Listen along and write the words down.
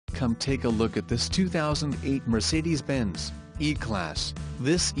Come take a look at this 2008 Mercedes-Benz E-Class.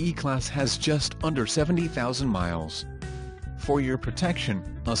 This E-Class has just under 70,000 miles. For your protection,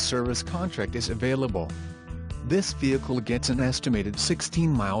 a service contract is available. This vehicle gets an estimated 16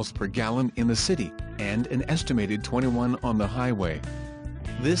 miles per gallon in the city, and an estimated 21 on the highway.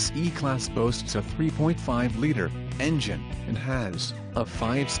 This E-Class boasts a 3.5-liter engine, and has a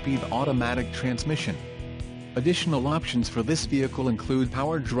 5-speed automatic transmission. Additional options for this vehicle include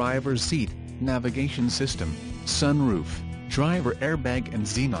power driver's seat, navigation system, sunroof, driver airbag and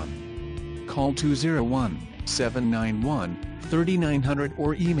xenon. Call 201-791-3900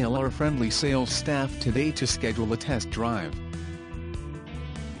 or email our friendly sales staff today to schedule a test drive.